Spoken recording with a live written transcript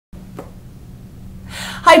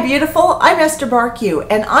Hi beautiful, I'm Esther Bartkiw,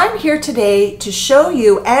 and I'm here today to show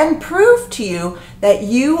you and prove to you that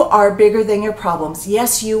you are bigger than your problems.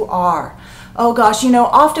 Yes, you are. Oh gosh,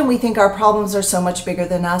 often we think our problems are so much bigger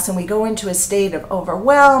than us, and we go into a state of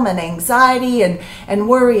overwhelm and anxiety and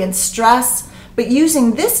worry and stress. But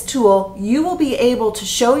using this tool, you will be able to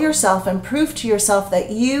show yourself and prove to yourself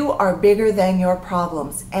that you are bigger than your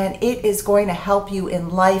problems, and it is going to help you in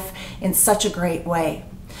life in such a great way.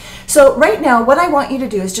 So right now, what I want you to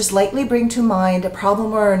do is just lightly bring to mind a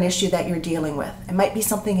problem or an issue that you're dealing with. It might be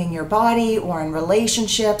something in your body or in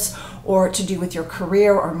relationships or to do with your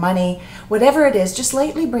career or money. Whatever it is, just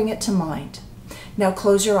lightly bring it to mind. Now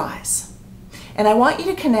close your eyes. And I want you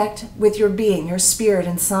to connect with your being, your spirit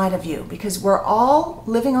inside of you, because we're all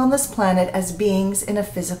living on this planet as beings in a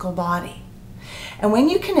physical body. And when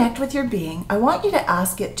you connect with your being, I want you to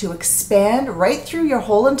ask it to expand right through your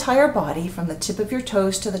whole entire body, from the tip of your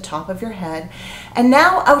toes to the top of your head, and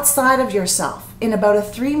now outside of yourself in about a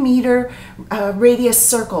 3-meter radius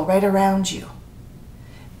circle right around you.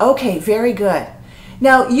 Okay, very good.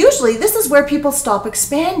 Now, usually this is where people stop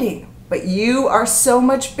expanding, but you are so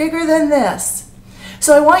much bigger than this.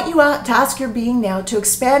 So I want you to ask your being now to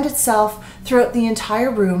expand itself throughout the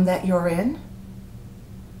entire room that you're in,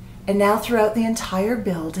 and now throughout the entire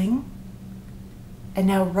building, and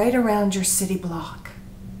now right around your city block.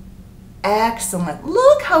 Excellent.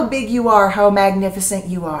 Look how big you are, how magnificent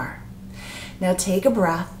you are. Now take a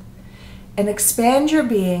breath and expand your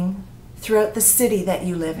being throughout the city that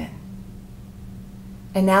you live in,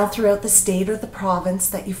 and now throughout the state or the province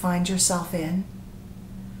that you find yourself in.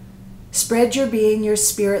 Spread your being, your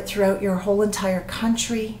spirit, throughout your whole entire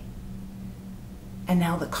country, and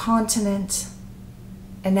now the continent,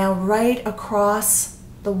 and now right across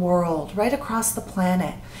the world, right across the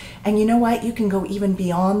planet. And you know what? You can go even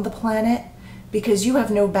beyond the planet, because you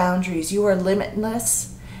have no boundaries. You are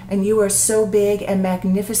limitless, and you are so big and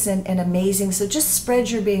magnificent and amazing. So just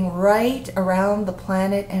spread your being right around the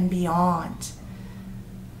planet and beyond.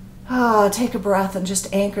 Take a breath and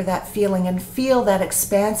just anchor that feeling and feel that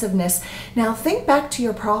expansiveness. Now think back to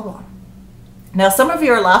your problem. Now, some of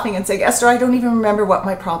you are laughing and saying, Esther, I don't even remember what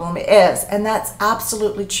my problem is. And that's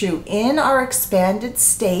absolutely true. In our expanded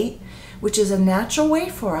state, which is a natural way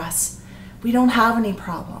for us, we don't have any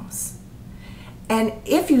problems. And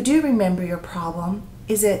if you do remember your problem,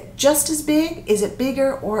 is it just as big? Is it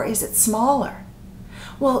bigger? Or is it smaller?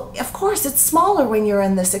 Well, of course, it's smaller when you're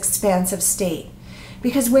in this expansive state.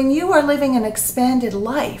 Because when you are living an expanded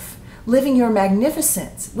life, living your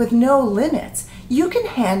magnificence with no limits, you can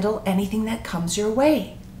handle anything that comes your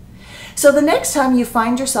way. So the next time you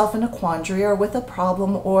find yourself in a quandary or with a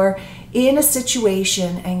problem or in a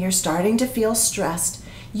situation and you're starting to feel stressed,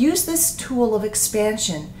 use this tool of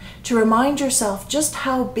expansion to remind yourself just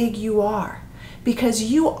how big you are, because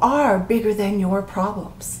you are bigger than your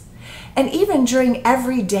problems. And even during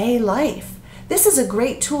everyday life, this is a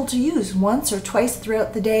great tool to use once or twice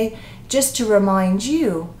throughout the day, just to remind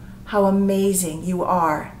you how amazing you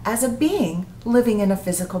are as a being living in a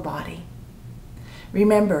physical body.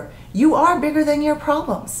 Remember, you are bigger than your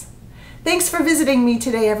problems. Thanks for visiting me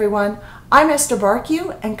today, everyone. I'm Esther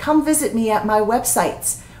Bartkiw, and come visit me at my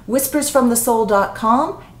websites,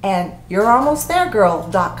 whispersfromthesoul.com and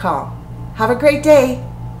you'realmosttheregirl.com. Have a great day.